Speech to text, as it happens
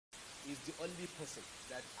is the only person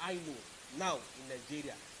that I know now in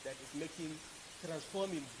Nigeria that is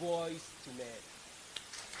transforming boys to men.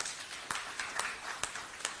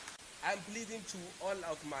 I'm pleading to all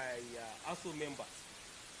of my ASO members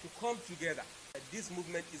to come together. This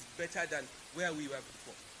movement is better than where we were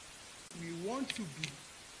before. We want to be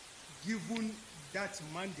given that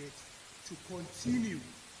mandate to continue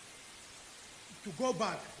to go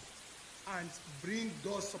back and bring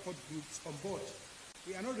those support groups on board.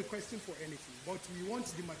 We are not requesting for anything, but we want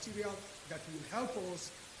the material that will help us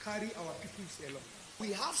carry our peoples along.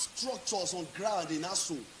 We have structures on ground in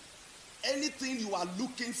ASO. Anything you are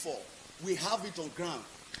looking for, we have it on ground.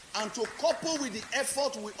 And to couple with the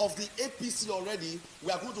effort of the APC already,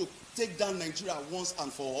 we are going to take down Nigeria once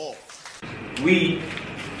and for all. We,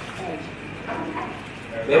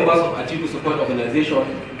 members of Atiku Support Organization,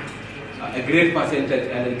 a great percentage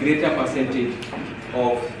and a greater percentage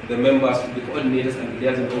of the members, the coordinators and the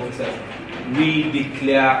liaison officers, we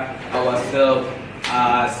declare ourselves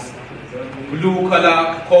as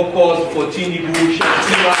blue-collar caucus for Tinubu.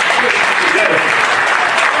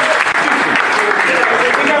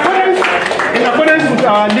 In accordance with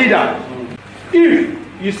our leader,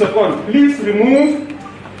 if you support, please remove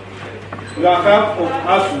the cap of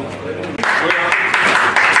ASU.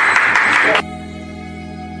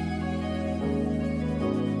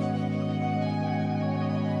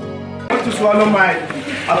 I want to swallow my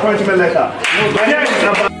appointment letter.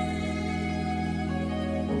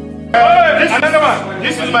 Another one.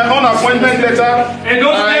 This is my own appointment letter.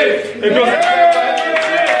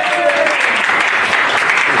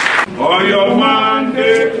 On your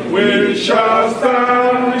mandate, we shall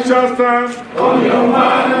stand, we shall stand. On your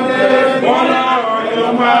mandate, Bola, on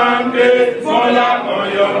your mandate, Bola,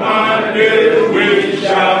 on your mandate, we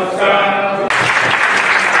shall stand.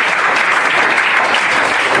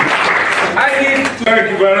 Thank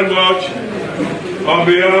you very much. On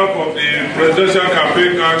behalf of the Presidential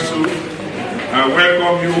Campaign Council, I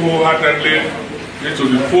welcome you wholeheartedly into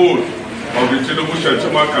the fold of the Tinubu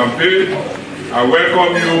campaign. I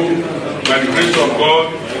welcome you by the grace of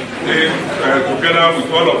God together with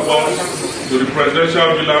all of us to the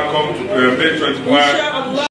presidential villa come to May 21.